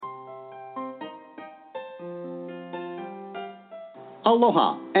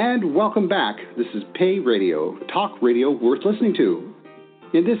Aloha, and welcome back. This is Pay Radio, talk radio worth listening to.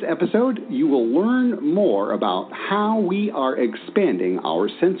 In this episode, you will learn more about how we are expanding our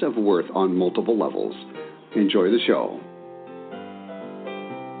sense of worth on multiple levels. Enjoy the show.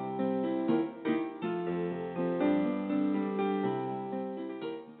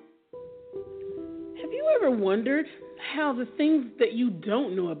 Have you ever wondered how the things that you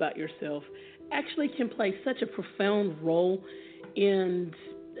don't know about yourself actually can play such a profound role in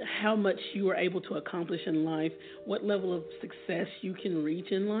how much you are able to accomplish in life, what level of success you can reach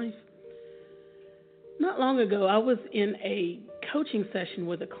in life? Not long ago, I was in a coaching session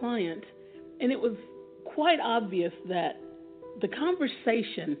with a client, and it was quite obvious that the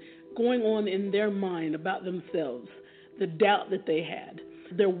conversation going on in their mind about themselves, the doubt that they had,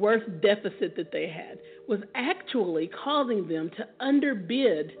 their worth deficit that they had, was actually causing them to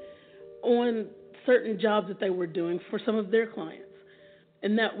underbid on certain jobs that they were doing for some of their clients.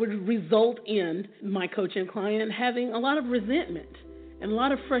 And that would result in my coaching client having a lot of resentment and a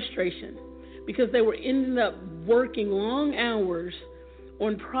lot of frustration because they were ending up working long hours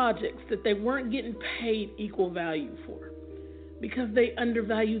on projects that they weren't getting paid equal value for because they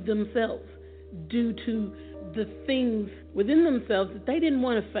undervalued themselves due to the things within themselves that they didn't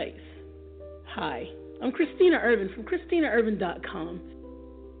want to face. Hi, I'm Christina Ervin from ChristinaErvin.com.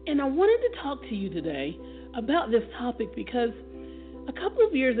 And I wanted to talk to you today about this topic because a couple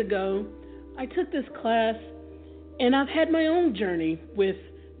of years ago, I took this class and I've had my own journey with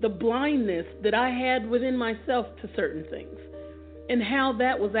the blindness that I had within myself to certain things and how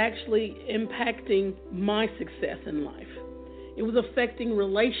that was actually impacting my success in life. It was affecting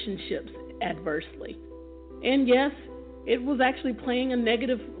relationships adversely. And yes, it was actually playing a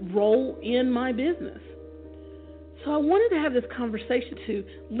negative role in my business. So I wanted to have this conversation to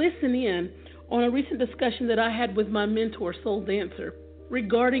listen in on a recent discussion that I had with my mentor, Soul Dancer,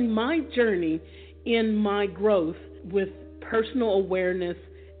 regarding my journey in my growth with personal awareness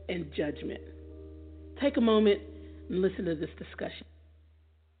and judgment. Take a moment and listen to this discussion.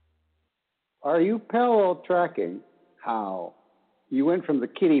 Are you parallel tracking how you went from the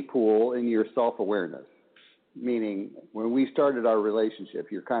kiddie pool in your self-awareness? Meaning, when we started our relationship,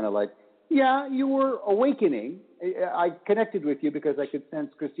 you're kind of like, yeah, you were awakening. I connected with you because I could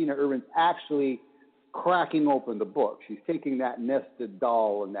sense Christina Ervin's actually cracking open the book. She's taking that nested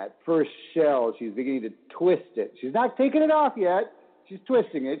doll and that first shell. She's beginning to twist it. She's not taking it off yet. She's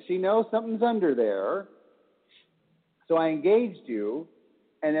twisting it. She knows something's under there. So I engaged you,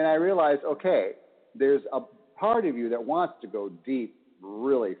 and then I realized, okay, there's a part of you that wants to go deep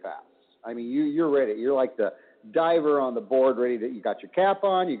really fast. I mean, you're ready. You're like the diver on the board, ready to, you got your cap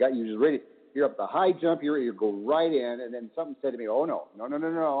on, you're just ready, you're up the high jump, you're ready to go right in, and then something said to me, oh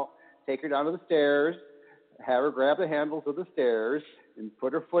no, take her down to the stairs, have her grab the handles of the stairs, and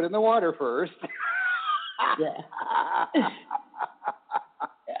put her foot in the water first. Yeah.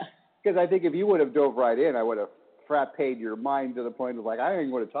 Because I think if you would have dove right in, I would have frapped your mind to the point of like, I don't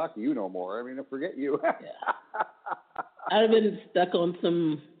even want to talk to you no more. I mean, I forget you. Yeah. I'd have been stuck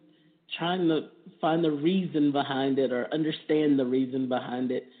on trying to find the reason behind it or understand the reason behind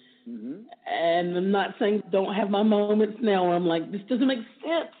it. Mm-hmm. And I'm not saying don't have my moments now where I'm like, this doesn't make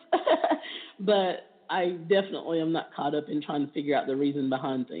sense. But I definitely am not caught up in trying to figure out the reason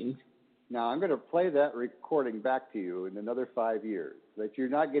behind things. Now, I'm going to play that recording back to you in another 5 years, that you're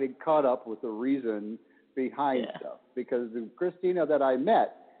not getting caught up with the reason behind stuff. Because the Christina that I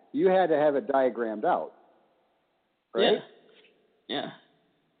met, you had to have it diagrammed out, right? Yeah.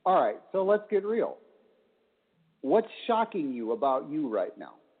 All right, so let's get real. What's shocking you about you right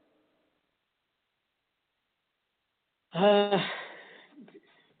now? How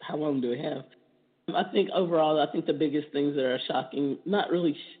long do we have? I think overall, the biggest things that are shocking, not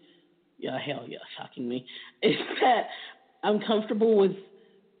really, shocking me, is that I'm comfortable with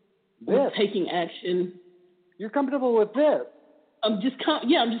taking action. You're comfortable with this? I'm just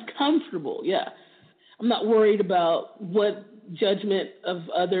comfortable, yeah. I'm not worried about what judgment of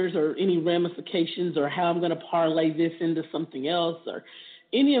others or any ramifications or how I'm going to parlay this into something else or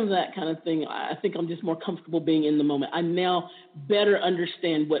any of that kind of thing. I think I'm just more comfortable being in the moment. I now better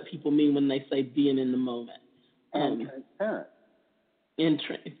understand what people mean when they say being in the moment. And transparent.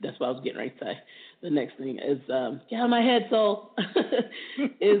 That's what I was getting ready to say. The next thing is, get out of my head, Soul,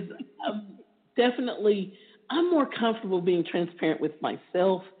 is definitely, I'm more comfortable being transparent with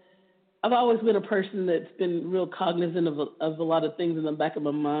myself. I've always been a person that's been real cognizant of a lot of things in the back of my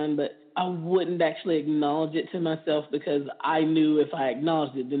mind, but I wouldn't actually acknowledge it to myself because I knew if I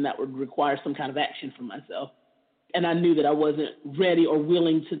acknowledged it, then that would require some kind of action from myself. And I knew that I wasn't ready or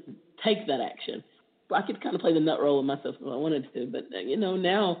willing to take that action. I could kind of play the nut roll with myself if I wanted to, but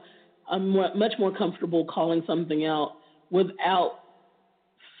now I'm much more comfortable calling something out without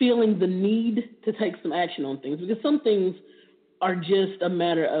feeling the need to take some action on things, because some things are just a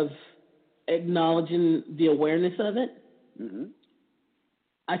matter of acknowledging the awareness of it. Mm-hmm.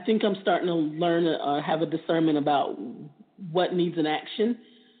 I think I'm starting to learn, have a discernment about what needs an action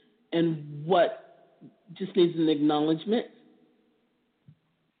and what just needs an acknowledgement.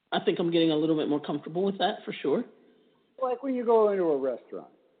 I think I'm getting a little bit more comfortable with that, for sure. Like when you go into a restaurant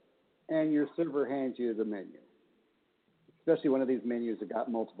and your server hands you the menu, especially one of these menus that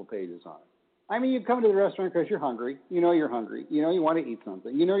got multiple pages on it. I mean, you come to the restaurant because you're hungry. You know you're hungry. You know you want to eat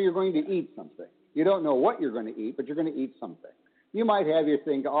something. You know you're going to eat something. You don't know what you're going to eat, but you're going to eat something. You might have your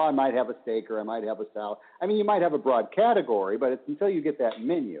thing, I might have a steak or I might have a salad. I mean, you might have a broad category, but it's until you get that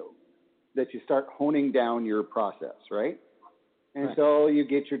menu that you start honing down your process, right? And right. So you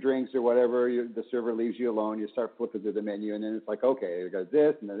get your drinks or whatever, the server leaves you alone, you start flipping through the menu, and then it's like, okay, you got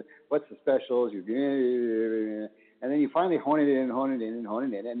this, and then what's the specials? And then you finally hone it in,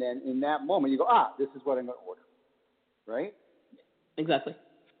 and then in that moment you go, this is what I'm going to order, right? Exactly.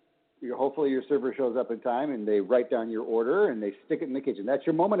 Hopefully your server shows up in time, and they write down your order, and they stick it in the kitchen. That's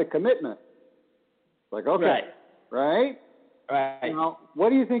your moment of commitment. Like, okay, right? Now, what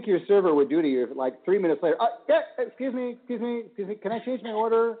do you think your server would do to you if, like, 3 minutes later, excuse me, can I change my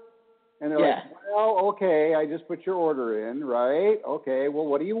order? And they're like, well, okay, I just put your order in, right? Okay, well,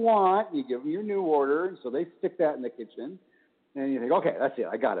 what do you want? You give them your new order, and so they stick that in the kitchen. And you think, okay, that's it.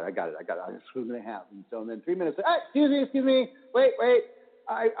 I got it. That's what I'm going to have. And so then 3 minutes, excuse me, wait.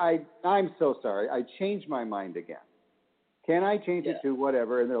 I'm so sorry. I changed my mind again. Can I change it to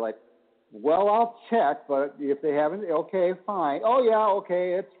whatever? And they're like, well, I'll check, but if they haven't, okay, fine. Oh, yeah,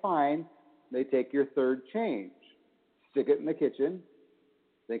 okay, it's fine. They take your third change, stick it in the kitchen,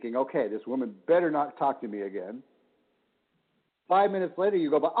 thinking, okay, this woman better not talk to me again. 5 minutes later, you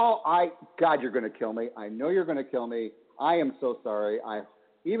go, God, you're going to kill me. I know you're going to kill me. I am so sorry.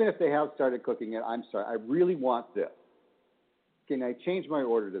 Even if they have started cooking it, I'm sorry. I really want this. Can I change my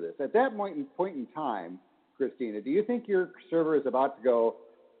order to this? At that point in time, Christina, do you think your server is about to go,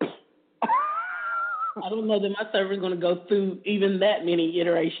 I don't know that my server is going to go through even that many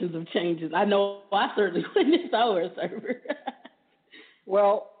iterations of changes. I know I certainly wouldn't if I were a server.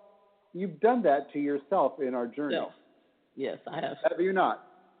 Well, you've done that to yourself in our journey. Yes, I have. Have you not?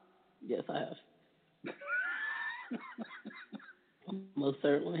 Yes, I have. Most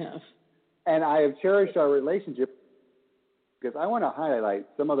certainly have. And I have cherished our relationship because I want to highlight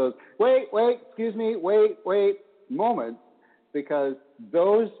some of those wait moments, because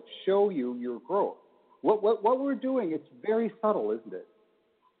those show you your growth. What we're doing, it's very subtle, isn't it?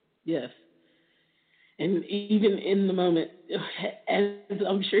 Yes. And even in the moment, as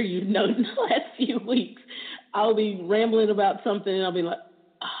I'm sure you've known in the last few weeks, I'll be rambling about something and I'll be like,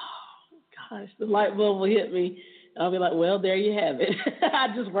 oh, gosh, the light bulb will hit me. I'll be like, well, there you have it. I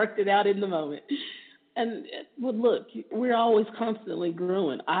just worked it out in the moment. And well, look, we're always constantly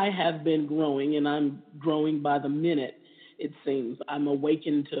growing. I have been growing, and I'm growing by the minute, it seems. I'm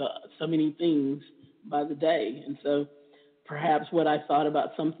awakened to so many things by the day. And so perhaps what I thought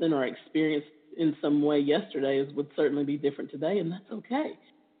about something or experienced in some way yesterday would certainly be different today, and that's okay.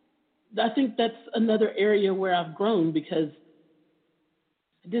 I think that's another area where I've grown, because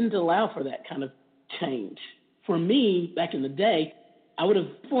I didn't allow for that kind of change. For me, back in the day, I would have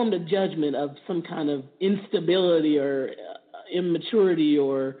formed a judgment of some kind of instability or immaturity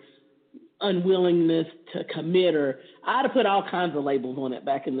or unwillingness to commit, or I'd have put all kinds of labels on it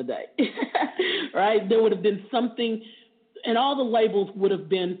back in the day, right? There would have been something, and all the labels would have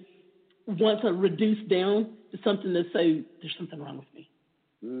been once reduced down to something to say, there's something wrong with me.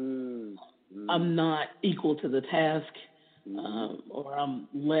 I'm not equal to the task, or I'm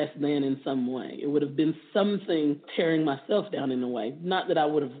less than in some way. It would have been something tearing myself down in a way. Not that I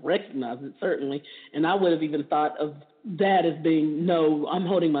would have recognized it, certainly, and I would have even thought of that as being, no, I'm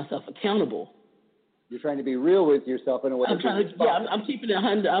holding myself accountable. You're trying to be real with yourself in a way. I'm keeping it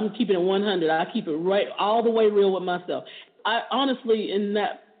 100. I'm keeping it 100. I keep it right all the way real with myself. I honestly,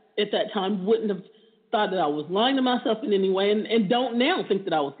 at that time, wouldn't have thought that I was lying to myself in any way, and don't now think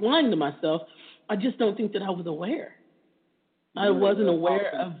that I was lying to myself. I just don't think that I was aware. I wasn't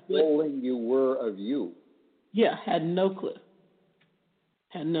aware of what you were of you. Yeah, had no clue.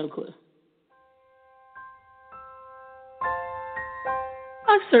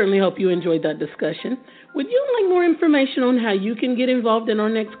 I certainly hope you enjoyed that discussion. Would you like more information on how you can get involved in our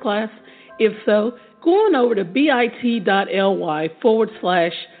next class? If so, go on over to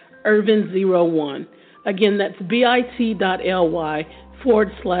bit.ly/Ervin01. Again, that's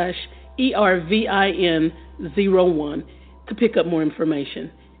bit.ly/Ervin01. ERVIN01 to pick up more information.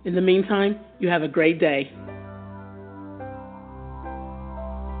 In the meantime, you have a great day.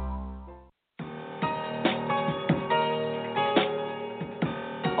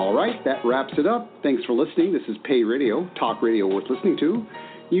 All right, that wraps it up. Thanks for listening. This is Pay Radio, talk radio worth listening to.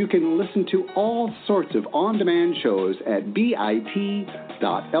 You can listen to all sorts of on-demand shows at bit.ly/pay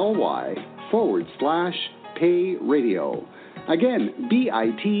radio. Again,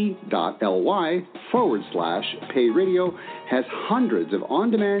 bit.ly/pay radio has hundreds of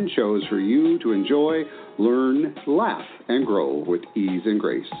on-demand shows for you to enjoy, learn, laugh, and grow with ease and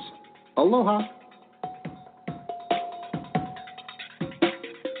grace. Aloha.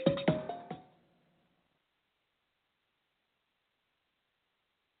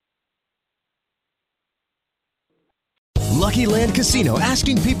 Lucky Land Casino,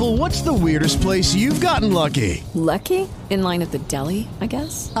 asking people, what's the weirdest place you've gotten lucky? Lucky? In line at the deli, I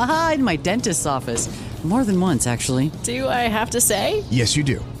guess? Aha, in my dentist's office. More than once, actually. Do I have to say? Yes, you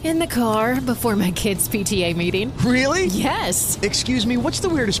do. In the car before my kids' PTA meeting. Really? Yes. Excuse me, what's the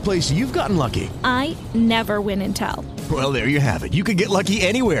weirdest place you've gotten lucky? I never win and tell. Well, there you have it. You can get lucky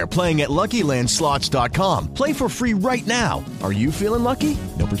anywhere, playing at LuckyLandSlots.com. Play for free right now. Are you feeling lucky?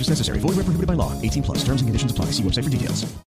 No purchase necessary. Void where prohibited by law. 18+. Terms and conditions apply. See website for details.